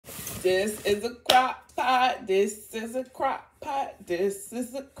This is a crock pot. This is a crock pot. This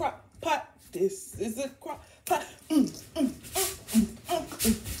is a crock pot. This is a crock pot.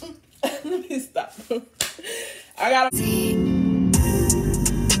 Let me stop. I gotta.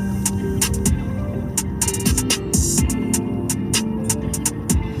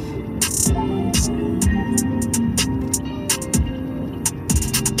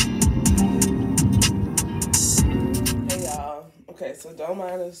 Hey y'all. Okay, so don't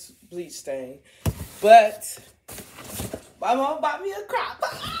mind this bleach stain, but my mom bought me a crock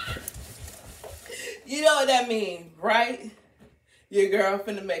pot. You know what that means, right? Your girl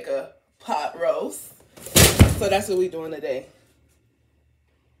finna make a pot roast. So that's what we doing today.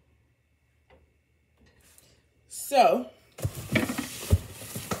 So,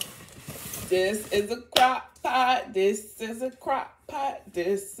 this is a crock pot. This is a crock pot.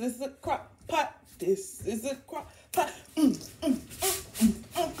 This is a crock pot. This is a crock pot.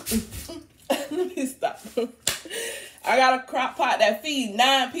 Let me stop. I got a crock pot that feeds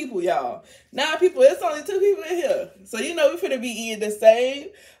 9 people, y'all. 9 people. It's only 2 people in here. So, you know, we finna be eating the same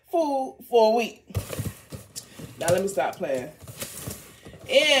food for a week. Now, let me stop playing.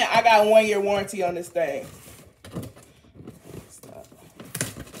 And I got a 1-year warranty on this thing. Stop.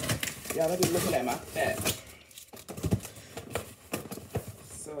 Y'all, let me be looking at my fat.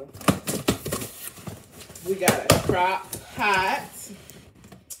 So, we got a crock pot.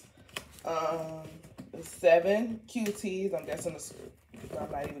 7 QTs. I'm guessing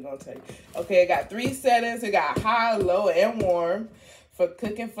I'm not even gonna take. Okay, it got 3 settings. It got high, low, and warm for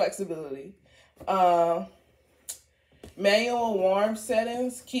cooking flexibility. Manual warm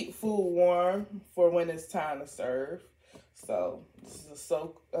settings keep food warm for when it's time to serve. So this is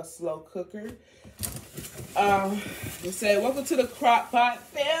a slow cooker. It said, "Welcome to the Crockpot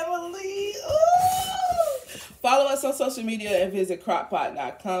family." Ooh! Follow us on social media and visit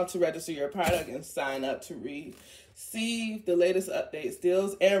crockpot.com to register your product and sign up to receive the latest updates,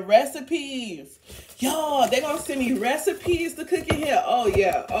 deals, and recipes. Y'all, they're gonna send me recipes to cook in here. Oh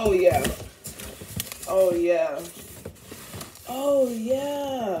yeah, oh yeah, oh yeah, oh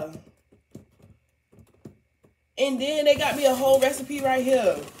yeah. And then they got me a whole recipe right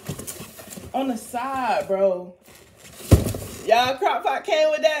here on the side, bro. Y'all, Crockpot came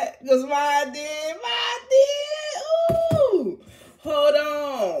with that? Because mine did. Mine did. Ooh. Hold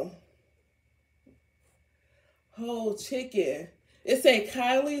on. Whole chicken. It say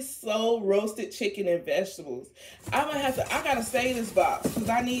kindly slow roasted chicken and vegetables. I gotta save this box because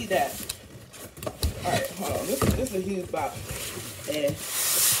I need that. All right, hold on. This is a huge box. And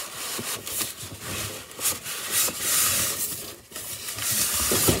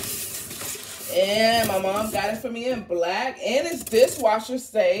And my mom got it for me in black. And it's dishwasher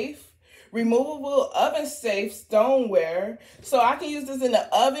safe. Removable oven safe stoneware. So I can use this in the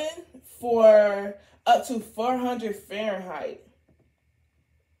oven for up to 400 Fahrenheit.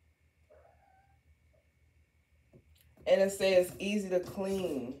 And it says easy to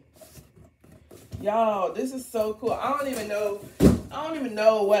clean. Y'all, this is so cool. I don't even know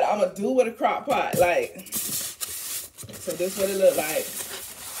what I'm gonna do with a crock pot. Like, so this is what it look like.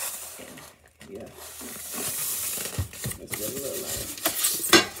 Yeah. This is what it look like.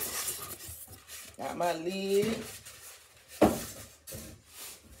 Got my lid.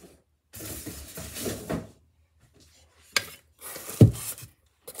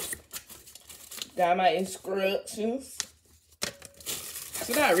 Got my instructions.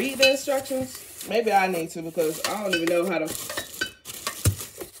 Should I read the instructions? Maybe I need to because I don't even know how to.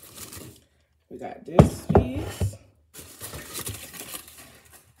 We got this piece.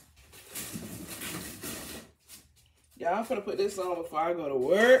 Yeah, I'm gonna put this on before I go to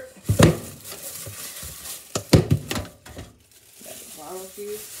work. Got the bottom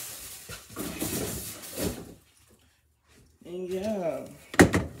piece. And yeah.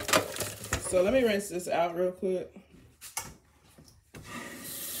 So let me rinse this out real quick.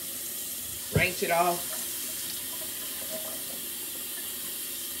 Rinse it off.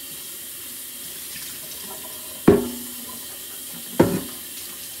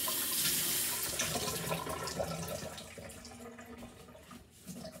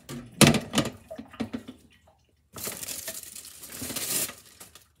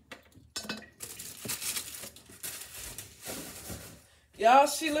 Y'all,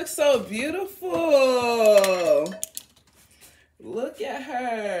 she looks so beautiful. Look at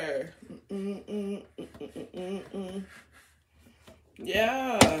her.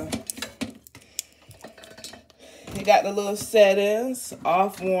 Yeah. You got the little settings.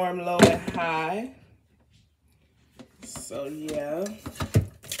 Off, warm, low, and high. So, yeah.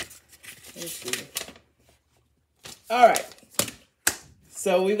 Let's see. All right.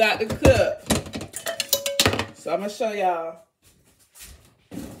 So we about to cook. So I'm gonna show y'all.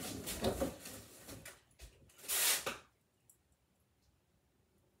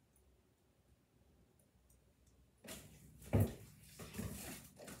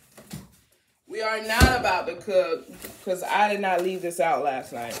 We are not about to cook because I did not leave this out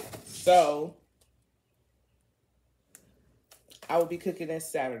last night. So I will be cooking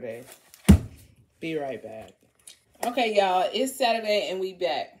this Saturday. Be right back. Okay, y'all, it's Saturday and we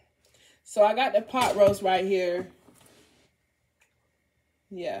back. So I got the pot roast right here.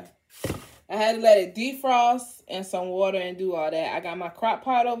 Yeah. I had to let it defrost and some water and do all that. I got my crock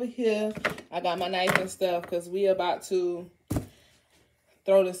pot over here. I got my knife and stuff because we about to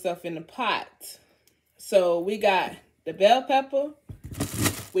throw this stuff in the pot. So we got the bell pepper.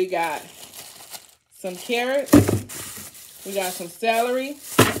 We got some carrots. We got some celery.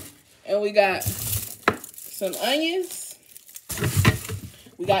 And we got some onions.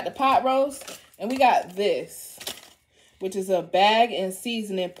 We got the pot roast. And we got this, which is a bag and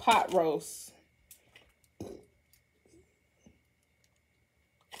seasoning pot roast.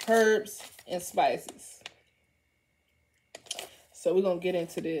 Herbs and spices. So we're going to get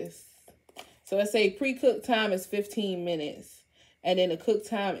into this. So let's say pre-cook time is 15 minutes. And then the cook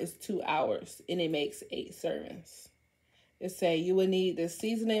time is 2 hours. And it makes 8 servings. It say you will need the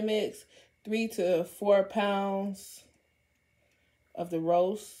seasoning mix, 3 to 4 pounds of the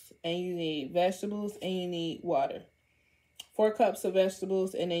roast. And you need vegetables and you need water. 4 cups of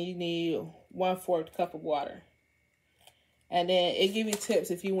vegetables. And then you need 1/4 cup of water. And then it give you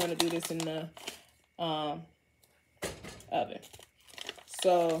tips if you want to do this in the oven.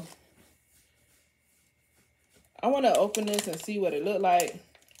 So I want to open this and see what it look like.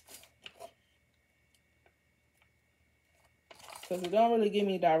 Because it don't really give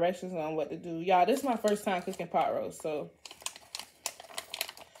me directions on what to do. Y'all, this is my first time cooking pot roast. So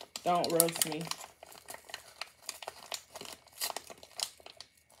don't roast me.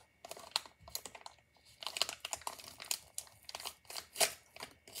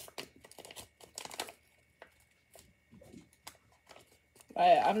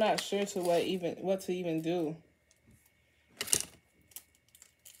 I'm not sure to what to even do.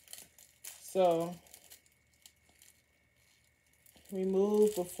 So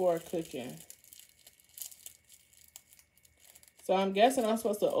remove before cooking. So I'm guessing I'm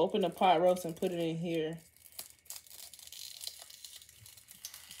supposed to open the pot roast and put it in here.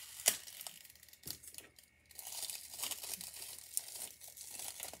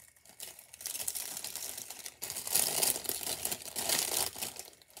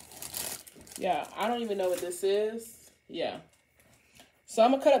 Yeah, I don't even know what this is. Yeah. So I'm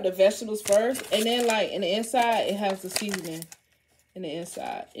going to cut up the vegetables first. And then, like, in the inside, it has the seasoning in the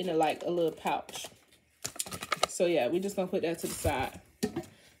inside. In a, like, a little pouch. So, yeah, we're just going to put that to the side.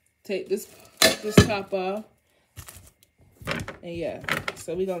 Take this top off. And, yeah.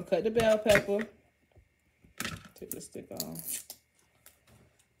 So, we're going to cut the bell pepper. Take the stick off.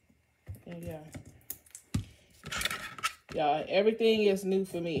 And, yeah. Y'all, everything is new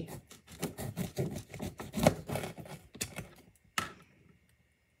for me.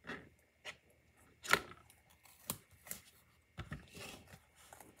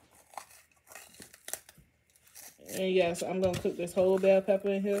 And yes, I'm going to cook this whole bell pepper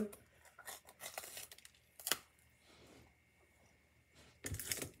in here.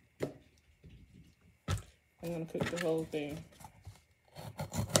 I'm going to cook the whole thing.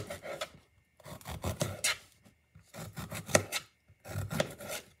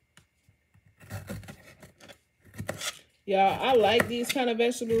 Y'all, I like these kind of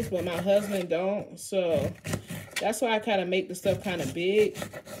vegetables, but my husband don't. So that's why I kind of make the stuff kind of big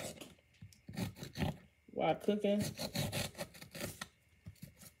while cooking.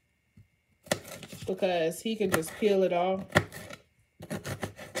 Because he can just peel it off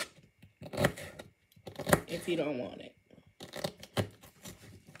if he don't want it.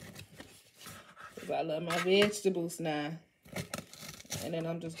 Because I love my vegetables now. And then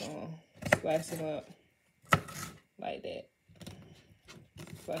I'm just going to slice them up like that.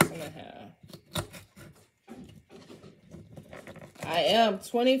 Slice them in half. I am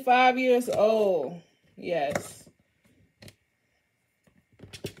 25 years old. Yes.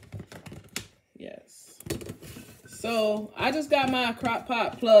 Yes. So I just got my crock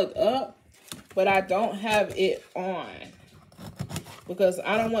pot plugged up, but I don't have it on because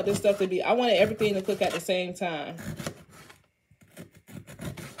I don't want this stuff to be, I wanted everything to cook at the same time.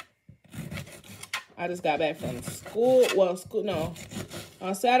 I just got back from school. Well, no.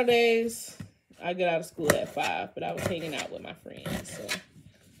 On Saturdays, I get out of school at 5, but I was hanging out with my friends. So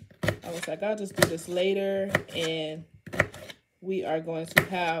I was like, I'll just do this later. And we are going to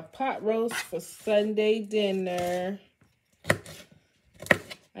have pot roast for Sunday dinner.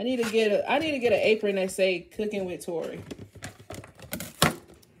 I need to get an apron that say cooking with Tori.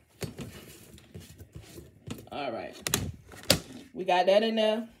 All right. We got that in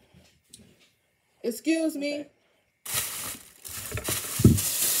there. Excuse me. Okay.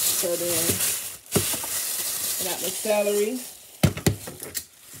 So then, I got my celery.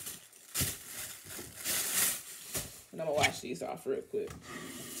 And I'm going to wash these off real quick.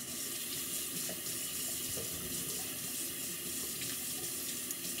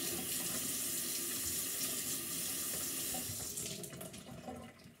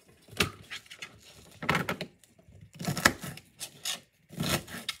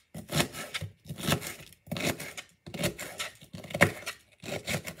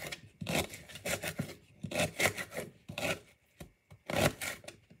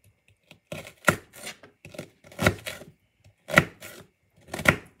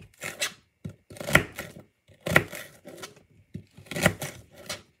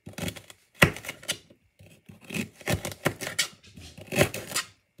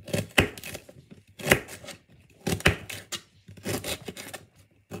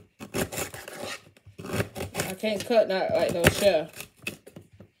 I can't cut not like no chef.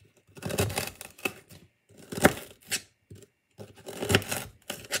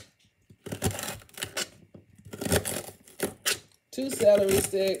 Two celery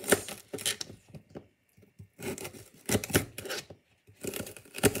sticks.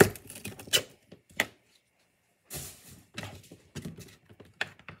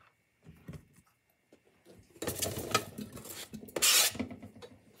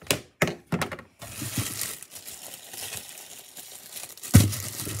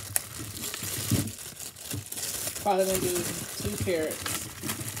 Probably gonna do 2 carrots.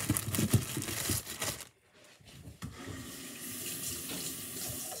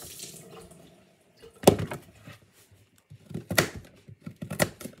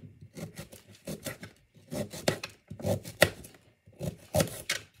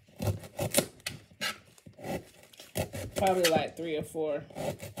 Probably like 3 or 4.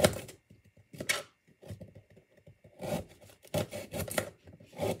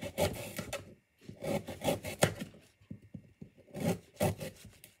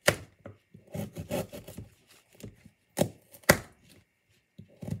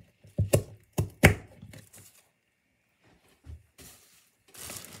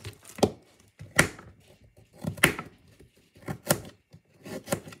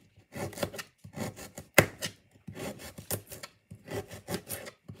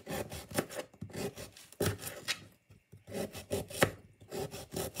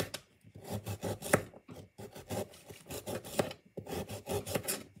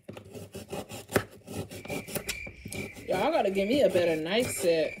 Y'all gotta give me a better knife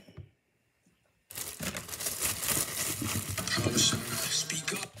set.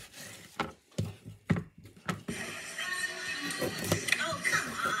 Speak up. Oh,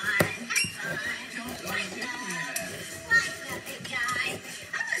 come on. Don't like that. Like that, big guy.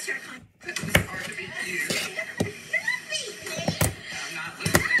 I'm not sure it's hard to beat you. You're not beating me. I'm not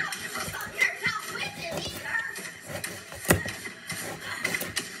listening. Oh, you're not with it either.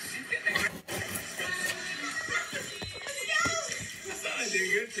 Let's go. I did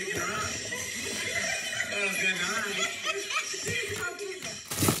good taking her out. That was good night.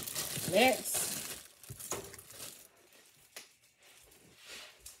 Next.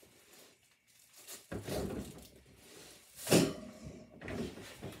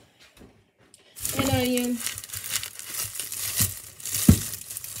 An onion.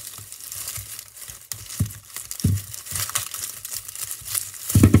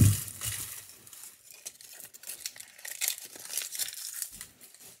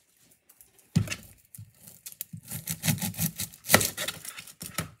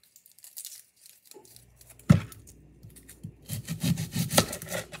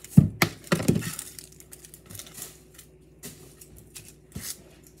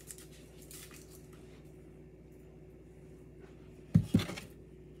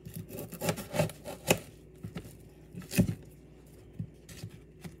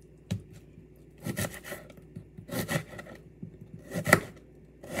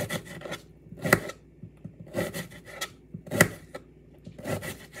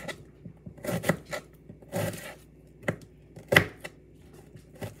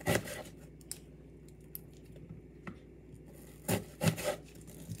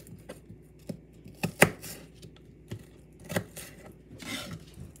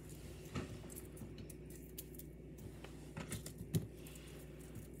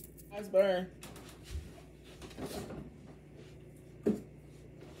 Nice burn.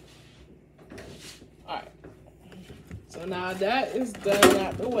 So now that is done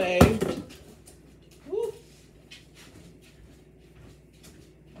out the way. Woo.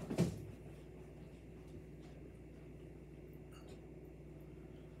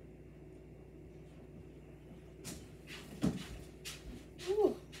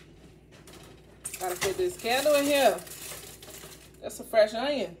 Woo. Gotta put this candle in here. That's a fresh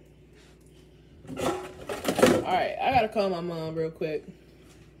onion. Alright, I gotta call my mom real quick.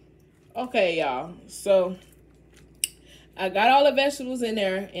 Okay, y'all. So I got all the vegetables in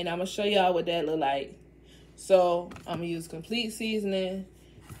there, and I'm gonna show y'all what that look like. So I'm gonna use complete seasoning,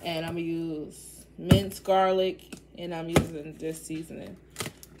 and I'm gonna use minced garlic, and I'm using this seasoning.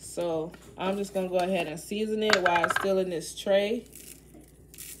 So I'm just gonna go ahead and season it while it's still in this tray.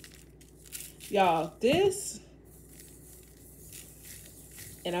 Y'all, this,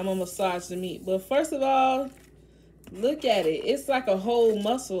 and I'm gonna massage the meat. But first of all, look at it. It's like a whole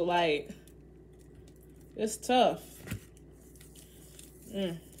muscle. Like, it's tough.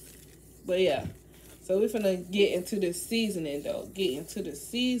 But yeah, so we're finna get into the seasoning though. Get into the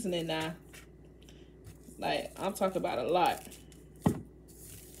seasoning now. Like, I'm talking about a lot.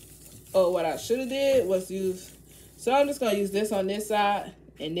 Oh, what I should have did was use, so I'm just gonna use this on this side,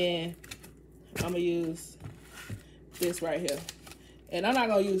 and then I'm gonna use this right here. And I'm not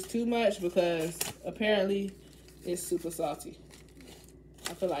gonna use too much because apparently it's super salty.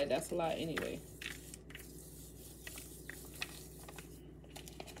 I feel like that's a lot anyway.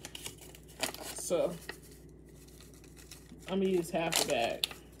 So I'm gonna use half the bag.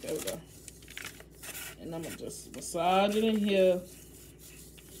 There we go. And I'm gonna just massage it in here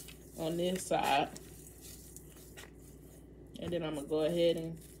on this side. And then I'm gonna go ahead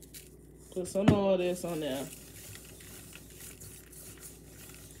and put some more of this on there.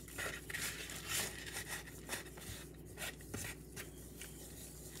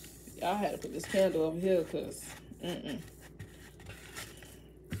 Y'all had to put this candle over here because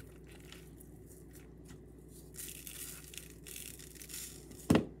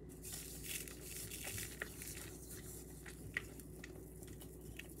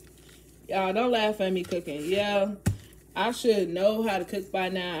y'all don't laugh at me cooking. Yeah, I should know how to cook by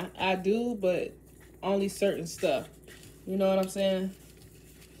now. I do, but only certain stuff. You know what I'm saying?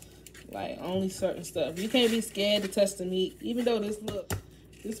 Like, only certain stuff. You can't be scared to touch the meat, even though this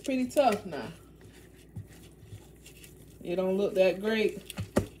pretty tough now. It don't look that great.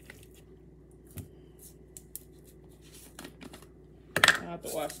 I have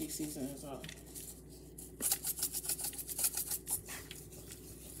to wash these seasonings off.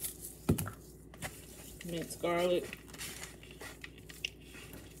 Minced garlic.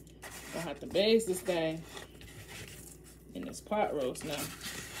 I have to baste this thing in this pot roast now.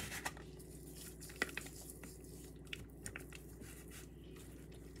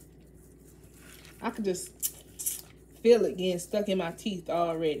 I could just feel it getting stuck in my teeth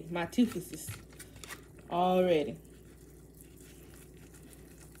already. My toothes already.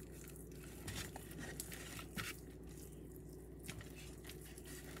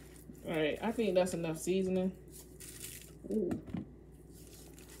 All right, I think that's enough seasoning. Ooh.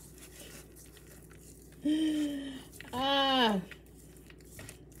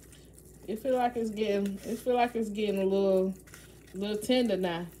 It feel like it's getting a little tender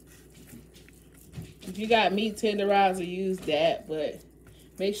now. If you got meat tenderizer, use that, but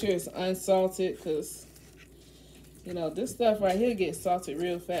make sure it's unsalted, because you know this stuff right here gets salted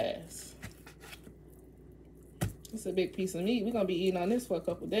real fast. It's a big piece of meat. We're gonna be eating on this for a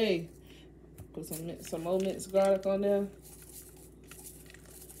couple days. Put some more minced garlic on there.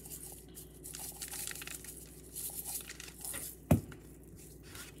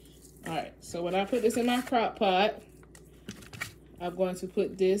 All right, so when I put this in my crock pot, I'm going to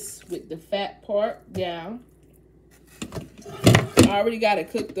put this with the fat part down. I already got it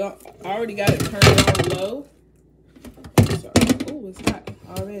cooked up. I already got it turned on low. Sorry. Oh, it's hot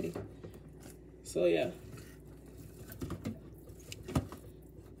already. So yeah.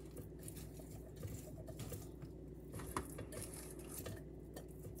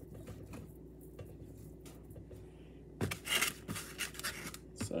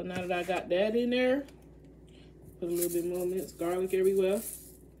 So now that I got that in there, put a little bit more minced garlic everywhere.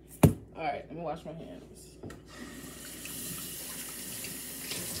 All right, let me wash my hands.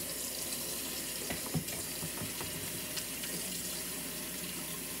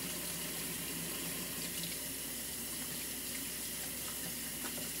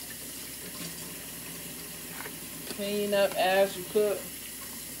 Clean up as you cook.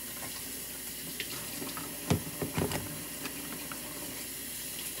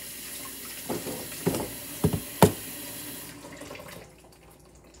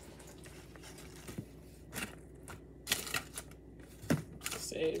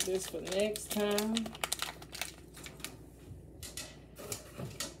 Save this for next time.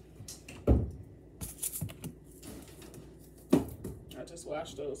 I just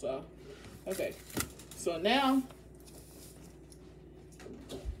washed those off. Okay, so now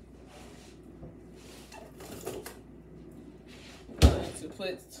I'm going to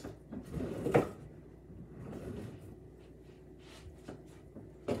put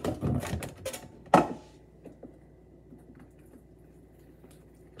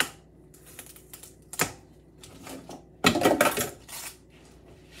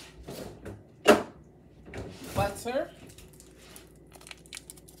butter.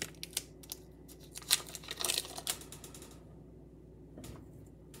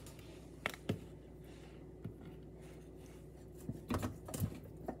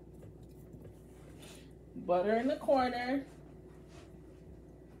 Butter in the corner.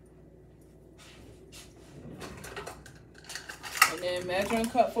 And then measuring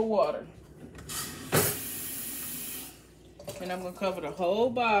cup for water. And I'm gonna cover the whole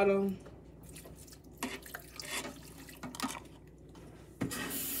bottom.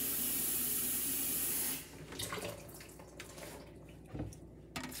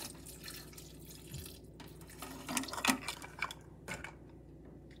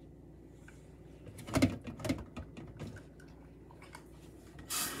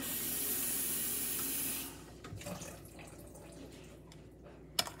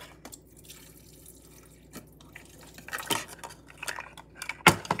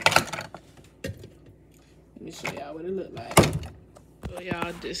 Let me show y'all what it look like. So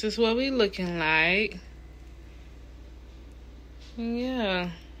y'all, this is what we looking like.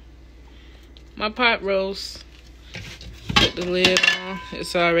 Yeah. My pot roast. Put the lid on.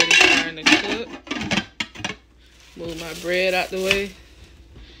 It's already starting to cook. Move my bread out the way.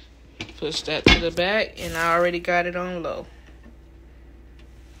 Push that to the back, and I already got it on low.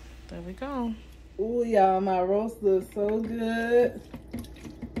 There we go. Ooh, y'all, my roast looks so good.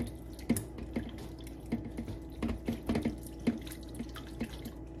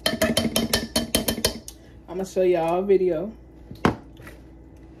 I'm gonna show y'all a video.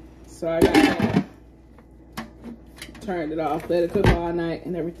 So I got that. Turned it off, let it cook all night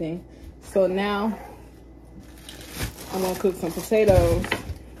and everything. So now I'm gonna cook some potatoes.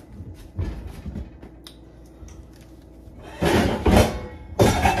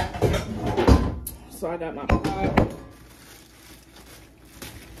 So I got my pot.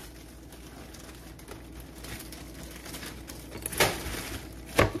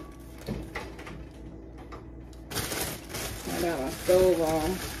 I got my stove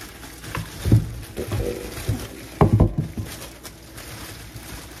on.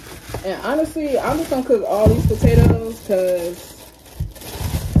 And honestly, I'm just gonna cook all these potatoes because,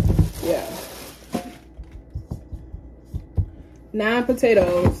 yeah. 9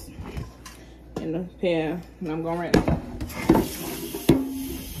 potatoes in the pan, and I'm gonna rinse them.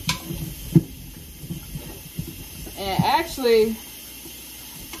 And actually,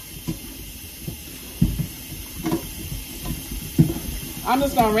 I'm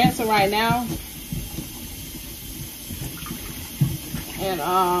just gonna rinse them right now. And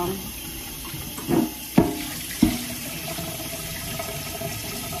I'm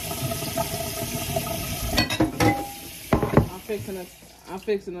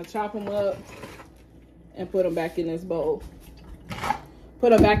fixing to chop them up and put them back in this bowl.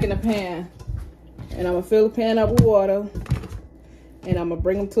 Put them back in the pan. And I'm gonna fill the pan up with water. And I'm gonna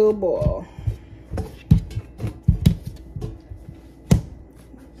bring them to a boil.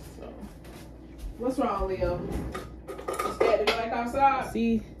 So, what's wrong, Leo? You scared to go back outside?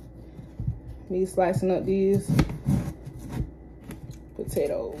 See, me slicing up these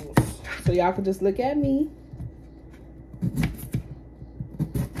potatoes. So y'all can just look at me.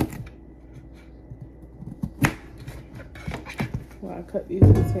 While I cut these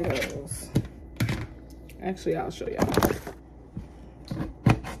potatoes. Actually, I'll show y'all.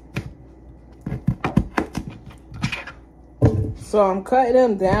 So I'm cutting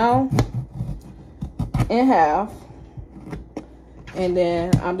them down in half. And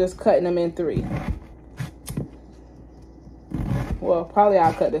then I'm just cutting them in 3. Well, probably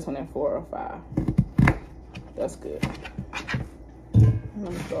I'll cut this one in 4 or 5. That's good.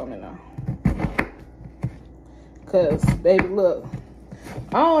 Let me throw them in now. Cause baby, look,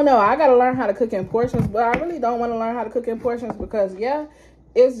 I don't know, I gotta learn how to cook in portions, but I really don't want to learn how to cook in portions because yeah,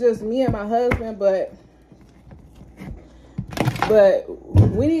 it's just me and my husband, but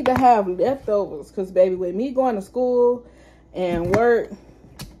we need to have leftovers because baby, with me going to school and work,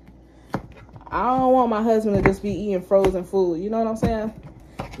 I don't want my husband to just be eating frozen food. You know what I'm saying?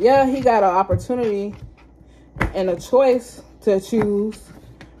 Yeah, he got an opportunity and a choice to choose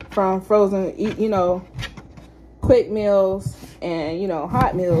from frozen, you know, quick meals and, you know,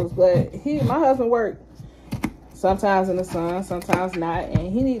 hot meals. But my husband worked sometimes in the sun, sometimes not,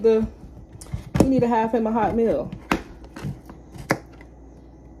 and he need to have him a hot meal.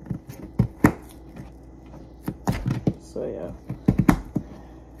 So yeah.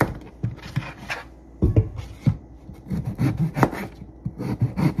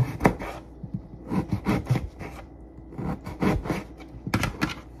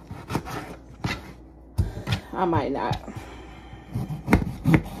 I might not.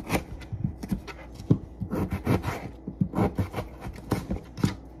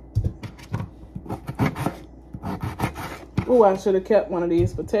 Ooh, I should have kept one of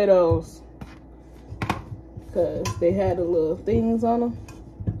these potatoes because they had the little things on them,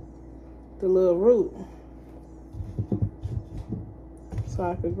 the little root, so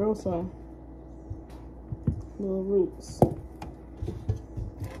I could grow some little roots.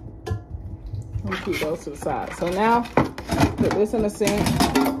 I'm gonna keep those to the side. So now, put this in the sink.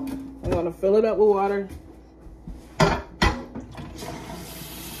 I'm gonna fill it up with water.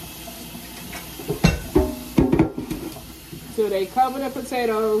 So they cover the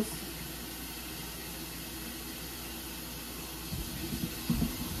potatoes.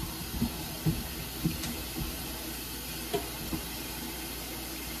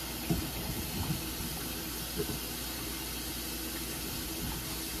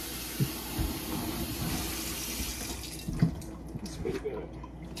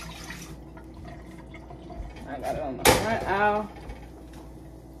 I got it on the front aisle.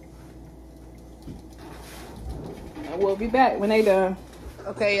 And we'll be back when they done.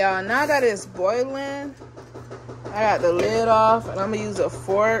 Okay, y'all, now that it's boiling, I got the lid off, and I'm gonna use a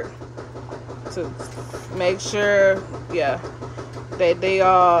fork to make sure, yeah, that they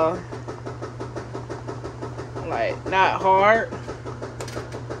are like not hard.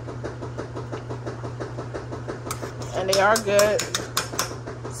 And they are good.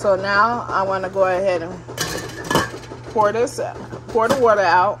 So now I want to go ahead and pour the water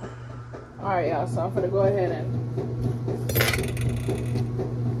out. All right, y'all, so I'm gonna go ahead and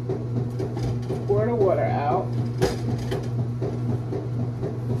pour the water out.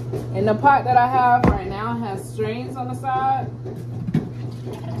 And the pot that I have right now has strings on the side,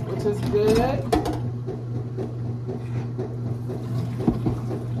 which is good.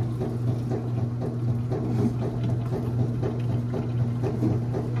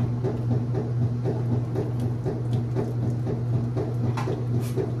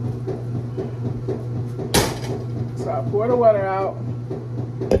 So I pour the water out.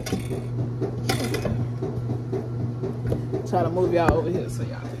 Try to move y'all over here so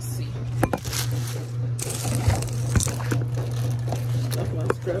y'all can see. That's my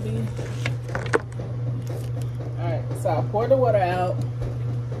scrubby. Alright, so I pour the water out.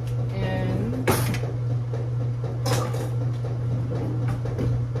 And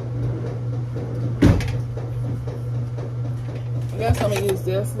I guess I'm gonna use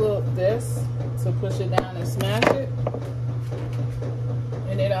this to push it down and smash it.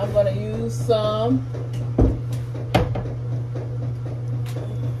 And then I'm gonna use some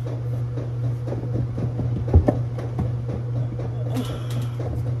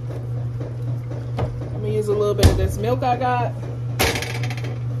a little bit of this milk I got.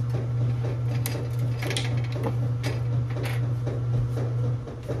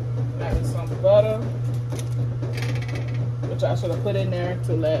 Add some butter, which I should have put in there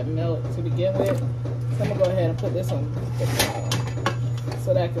to let melt to begin with. So I'm gonna go ahead and put this on the bottom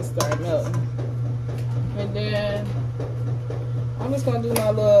so that can start melting. And then I'm just gonna do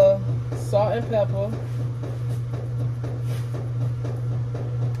my little salt and pepper.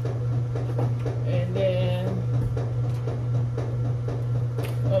 And then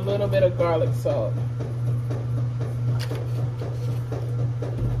a little bit of garlic salt.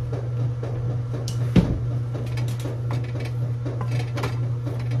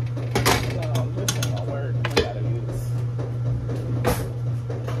 No, this ain't gonna work. I gotta use.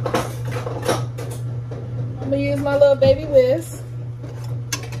 I'm gonna use my little baby whisk.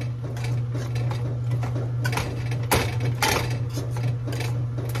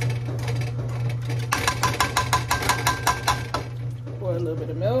 Pour a little bit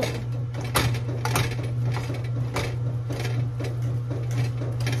of milk.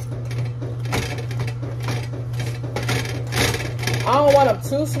 I don't want them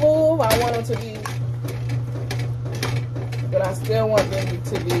too smooth. I want them to be, but I still want them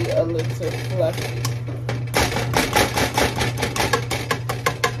to be a little fluffy.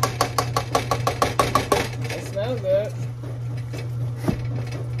 It smells good.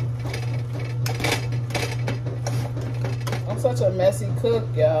 I'm such a messy cook,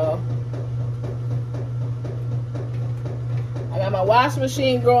 y'all. I got my wash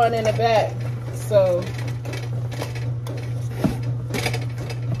machine going in the back, so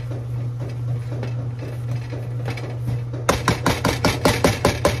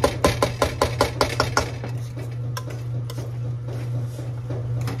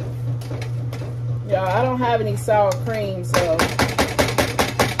y'all, I don't have any sour cream, so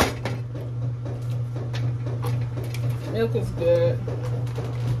milk is good.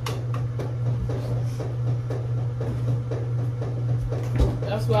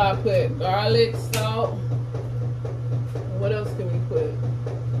 That's why I put garlic, salt. What else can we put?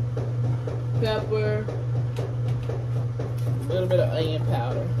 Pepper, a little bit of onion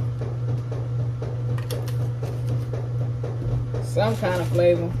powder. Some kind of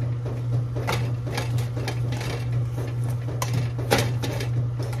flavor.